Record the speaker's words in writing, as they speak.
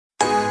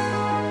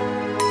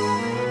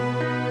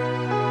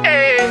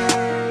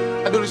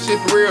I do this shit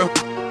for real.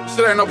 This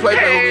shit ain't no play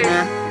with me,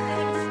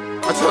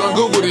 man. I tell them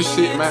Google this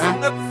shit, man.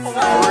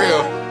 For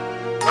real.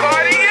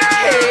 Cartier!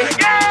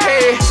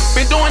 Hey,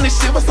 been doing this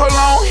shit for so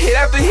long, hit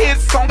after hit,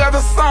 song after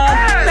song.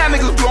 Now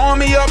niggas blowing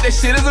me up, that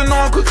shit is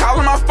annoying, quit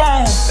calling my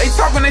phone. They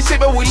talking that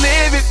shit, but we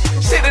live it,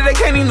 shit that they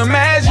can't even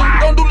imagine.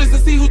 Don't do this to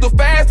see who's the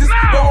fastest,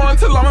 but roll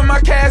until I'm in my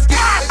casket.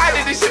 I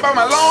did this shit by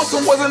my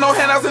lonesome, wasn't no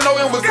handouts and no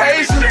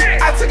invitation.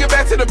 I took it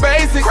back to the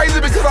basics,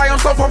 crazy because I am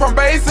so far from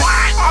basic.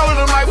 All of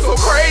them nights was so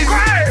crazy,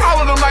 all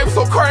of them nights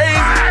was so crazy.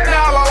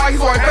 Now all I like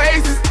is white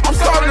faces, I'm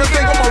starting to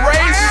think I'm a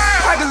racist.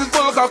 Pockets is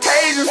full of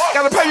Caucasians,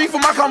 gotta pay me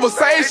for my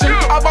conversation.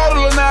 I bought a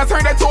little nine,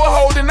 turned that to a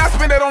hoe, then I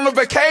spent that on a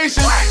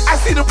vacation. I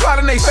see the plot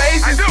in they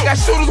faces, got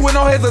shooters with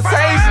no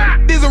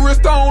hesitation. These are real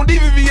stone,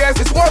 DVVS,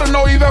 it's water,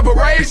 no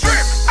evaporation.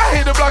 I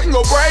hit the block and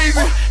go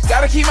brazen,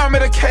 gotta keep my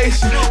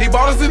medication. These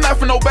bottles is not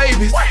for no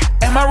babies,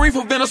 and my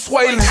reefer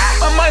Venezuelan.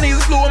 My money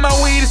is fluid, my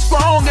weed is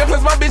strong, and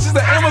plus my bitch is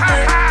an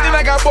immigrant. Then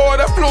I got bored,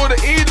 I flew to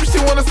Egypt,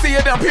 she wanna see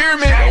a damn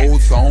pyramid.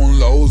 Loads on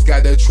lows,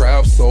 got that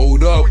trap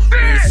sold up.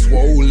 Wrist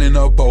swollen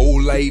a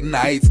bowl, late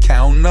nights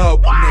count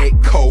up. Neck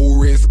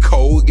cold, wrist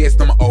cold, guess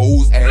them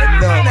O's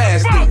adding up.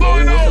 Nasty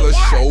roll, hella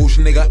shows,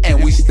 nigga,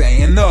 and we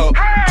staying up.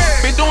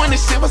 Been doing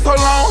this shit for so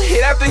long,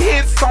 hit after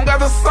hit, song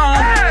after song.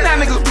 Now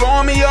niggas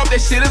blowing me up, that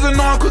shit is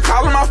annoying, quit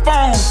calling my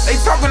phone. They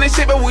talking that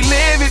shit, but we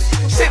live it,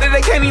 shit that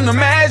they can't even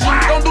imagine.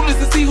 Don't do this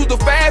to see who's the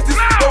fastest,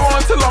 but roll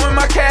until I'm in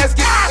my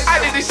casket.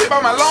 I did this shit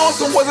by my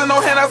lonesome, wasn't no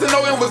handouts and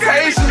no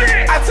invitation.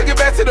 I took it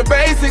back to the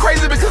basics,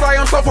 crazy because I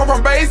am so far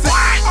from basic.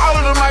 All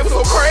of them nights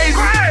was so crazy,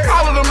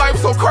 all of them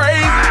nights was so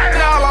crazy.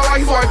 Now all I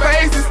like is white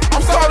faces,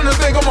 I'm starting to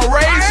think I'm a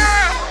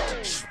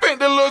racist. Spent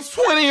the little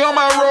 20 on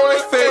my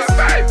Rolex face,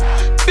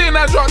 then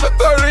I dropped the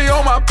 30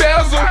 on my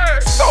bezel.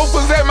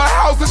 Sofas at my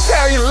house,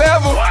 Italian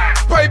level.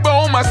 Paper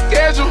on my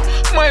schedule,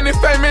 money,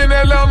 fame in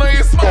Atlanta,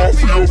 it's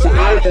Scorpio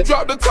forever.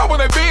 Drop the top on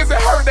their bins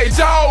and hurt they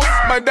jaws.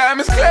 My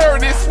diamonds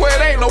clarity, swear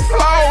it ain't no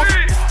flaws.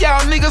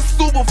 Y'all niggas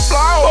super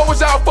flawed, but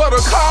watch out for the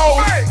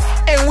cause.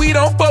 And we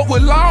don't fuck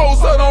with laws,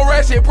 so don't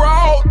ratchet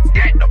broad.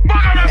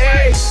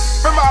 Hey,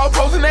 remember I was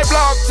posting that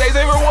blog, Jay's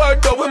every word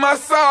dope in my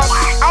sock.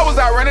 I was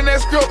out running that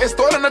script and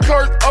starting the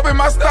clerk up in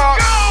my stock.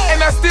 And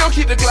I still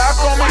keep the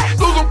Glock on me,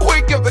 lose them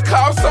quick if the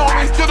cops on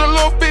me. Did a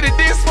little bitty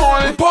this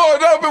morning, pour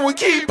it up and we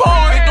keep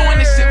on. Been doing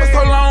this shit for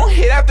so long,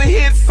 hit after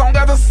hit, song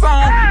after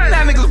song.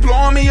 Now niggas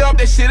blowing me up,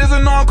 that shit is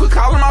annoying, quit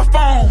calling my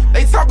phone.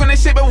 They talking that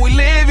shit, but we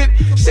live it,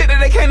 shit that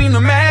they can't even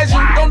imagine.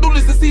 Don't do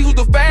this to see who's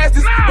the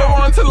fastest, but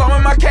roll until I'm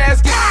in my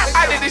casket.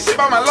 I did this shit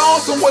by my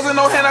lonesome, wasn't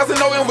no handouts and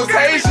no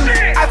invitation.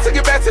 I took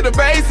it back to the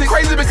basics,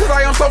 crazy because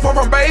I am so far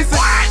from basic.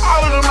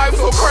 All of them nights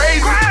was so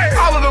crazy,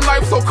 all of them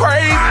nights was so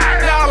crazy.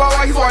 Now all I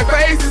like is white